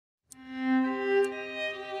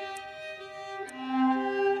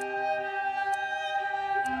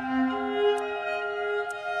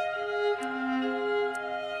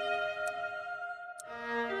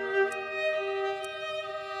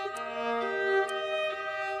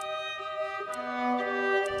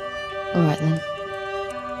All right, then.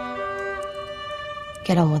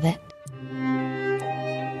 Get on with it.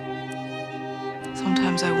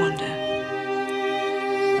 Sometimes I wonder.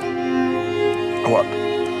 What?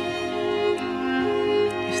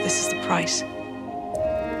 If this is the price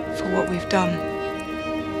for what we've done,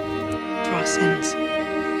 for our sins.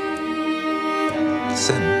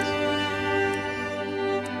 Sins?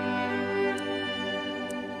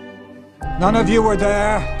 None of you were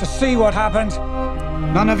there to see what happened.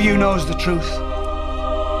 None of you knows the truth.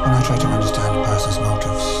 When I try to understand a person's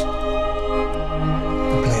motives,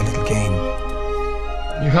 I play a little game.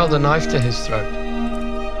 You held a knife to his throat.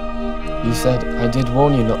 You said, I did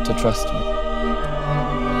warn you not to trust me.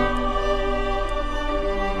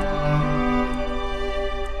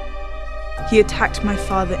 He attacked my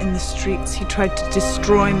father in the streets. He tried to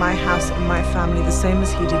destroy my house and my family, the same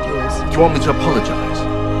as he did yours. Do you want me to apologize?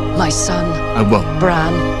 My son. I won't.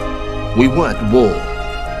 Bran. We were at war.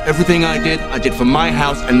 Everything I did for my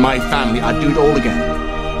house and my family. I'd do it all again.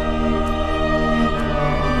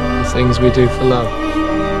 The things we do for love.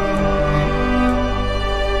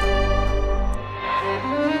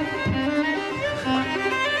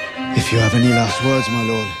 If you have any last words, my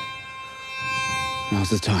lord, now's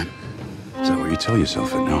the time. Is that what you tell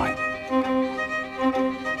yourself at night?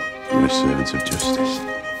 You're a servant of justice.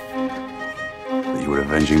 That you were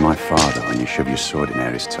avenging my father when you shoved your sword in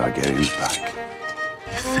Aerys Targaryen's back.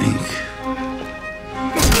 You think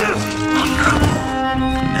Honorable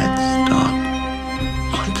Ned Stark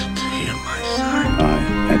wanted to hear my side? I,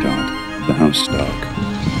 Eddard, the House Stark,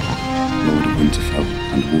 Lord of Winterfell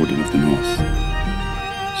and Warden of the North,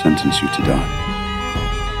 sentence you to die.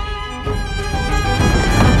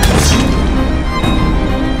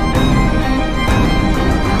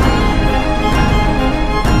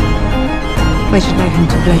 I should know him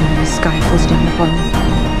to blame when the sky falls down upon him.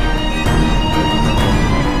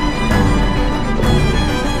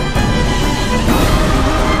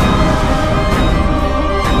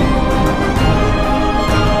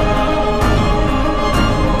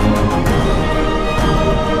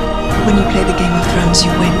 When you play the Game of Thrones,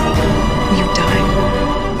 you win, or you die.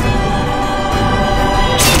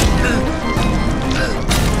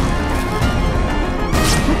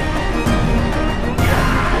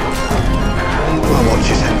 My watch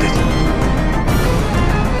is ended.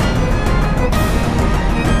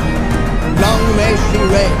 Long may she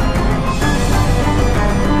reign.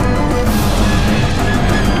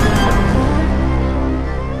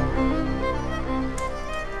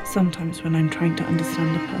 Sometimes when I'm trying to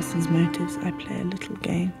understand a person's motives, I play a little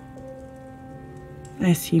game. I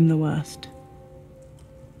assume the worst.